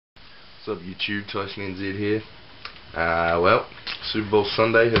What's up YouTube, Tyson NZ here. Well, Super Bowl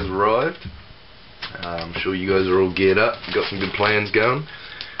Sunday has arrived. I'm sure you guys are all geared up, got some good plans going.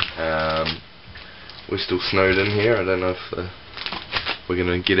 We're still snowed in here. I don't know if we're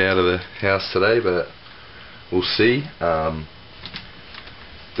going to get out of the house today, but we'll see.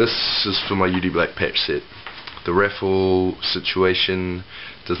 This is for my UD Black patch set. The raffle situation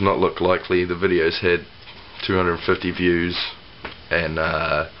does not look likely. The video's had 250 views and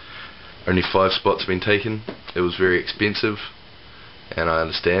only 5 spots have been taken. It was very expensive, and I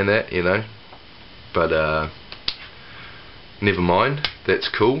understand that, you know, but never mind, that's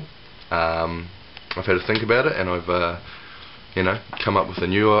cool. I've had to think about it, and I've you know, come up with a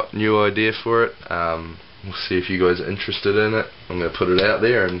new idea for it. We'll see if you guys are interested in it. I'm going to put it out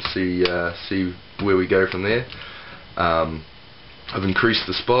there and see where we go from there. I've increased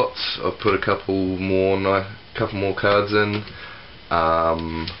the spots. I've put a couple more cards in,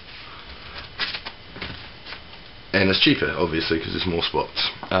 and it's cheaper, obviously, because there's more spots.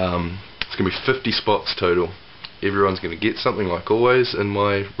 It's going to be 50 spots total. Everyone's going to get something, like always in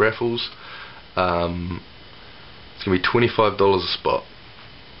my raffles. It's going to be $25 a spot.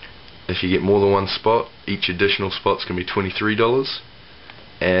 If you get more than one spot, each additional spot's going to be $23.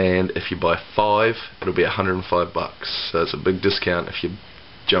 And if you buy 5, it'll be $105. So it's a big discount if you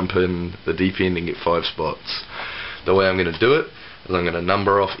jump in the deep end and get 5 spots. The way I'm going to do it is I'm going to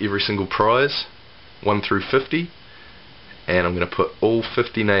number off every single prize, 1 through 50, and I'm going to put all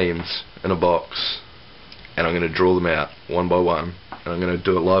 50 names in a box, and I'm going to draw them out one by one. And I'm going to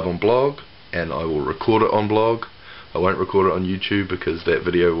do it live on blog, and I will record it on blog. I won't record it on YouTube because that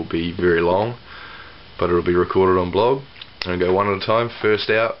video will be very long, but it'll be recorded on blog. I'm going to go one at a time.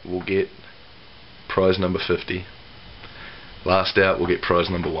 First out will get prize number 50. Last out will get prize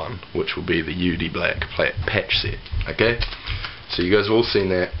number 1, which will be the UD Black patch set. Okay? So you guys have all seen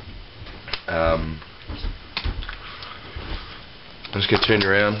that. I'm just going to turn you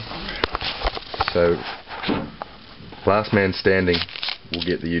around. So, last man standing will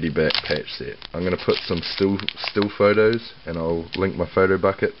get the UD Black patch set. I'm going to put some still photos, and I'll link my photo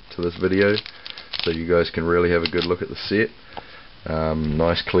bucket to this video, so you guys can really have a good look at the set.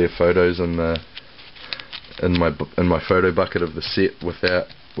 Nice clear photos in my photo bucket of the set without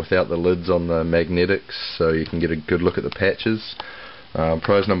the lids on the magnetics, so you can get a good look at the patches.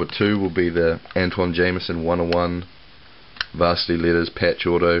 Prize number 2 will be the Antoine Jameson 101 Varsity Letters patch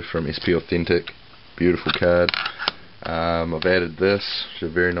auto from SP Authentic. Beautiful card. I've added this, which is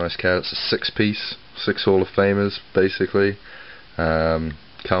a very nice card. It's a 6-piece, 6 Hall of Famers basically. Karl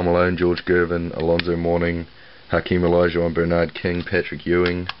Malone, George Gervin, Alonzo Mourning, Hakeem Olajuwon, Bernard King, Patrick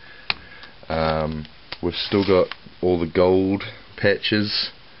Ewing. We've still got all the gold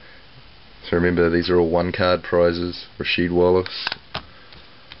patches. So remember, these are all 1 card prizes. Rasheed Wallace,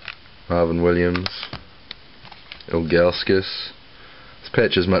 Marvin Williams, Ilgauskas. This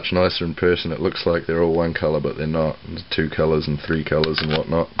patch is much nicer in person. It looks like they're all 1 colour, but they're not. There's 2 colours and 3 colours and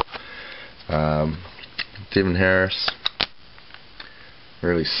whatnot. Devin Harris,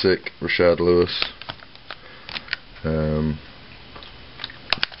 really sick. Rashard Lewis, Jameer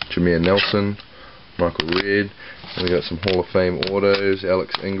Nelson, Michael Redd. And we got some Hall of Fame autos.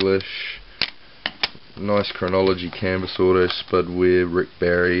 Alex English, nice chronology canvas auto. Spud Webb, Rick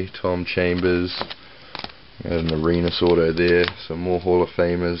Barry, Tom Chambers. An Arenas auto there. Some more Hall of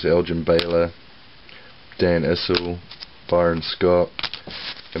Famers. Elgin Baylor, Dan Issel, Byron Scott.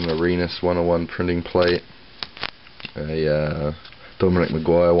 An Arenas 101 printing plate. A Dominic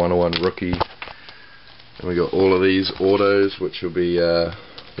Maguire 101 rookie. And we got all of these autos, which will be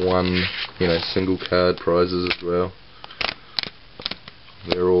single card prizes as well.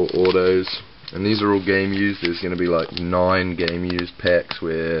 They're all autos, and these are all game used. There's going to be like 9 game used packs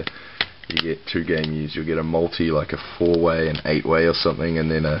where you get 2 game used. You'll get a multi, like a 4-way, an 8-way or something, and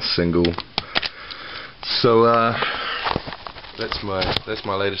then a single. So that's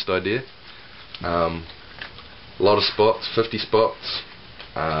my latest idea. A lot of spots, 50 spots.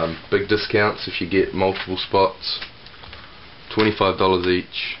 Big discounts if you get multiple spots. $25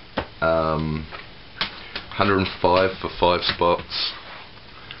 each. 105 for 5 spots.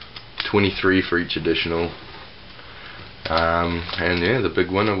 23 for each additional. And yeah, the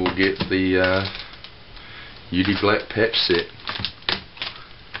big winner will get the UD Black patch set.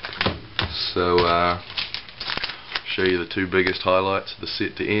 So show you the 2 biggest highlights of the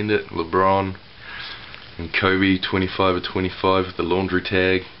set to end it. LeBron and Kobe, 25 of 25 with the laundry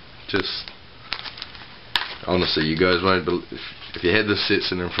tag. Just honestly, you guys won't believe, if you had this set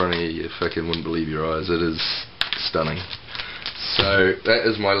sitting in front of you, you fucking wouldn't believe your eyes. It is stunning. So that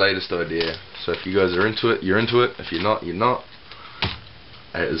is my latest idea. So if you guys are into it, you're into it. If you're not, you're not.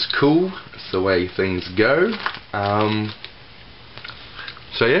 It is cool. It's the way things go.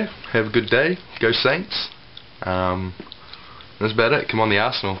 So yeah, have a good day. Go Saints. That's about it. Come on the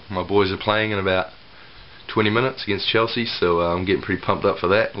Arsenal. My boys are playing in about 20 minutes against Chelsea, so I'm getting pretty pumped up for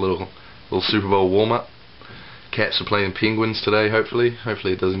that. A little Super Bowl warm up. Cats are playing Penguins today. Hopefully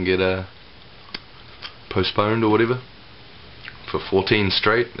it doesn't get postponed or whatever for 14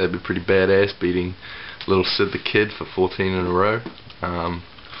 straight. That'd be pretty badass, beating little Sid the Kid for 14 in a row.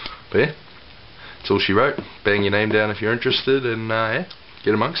 But yeah, that's all she wrote. Bang your name down if you're interested, and yeah,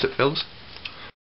 get amongst it, fellas.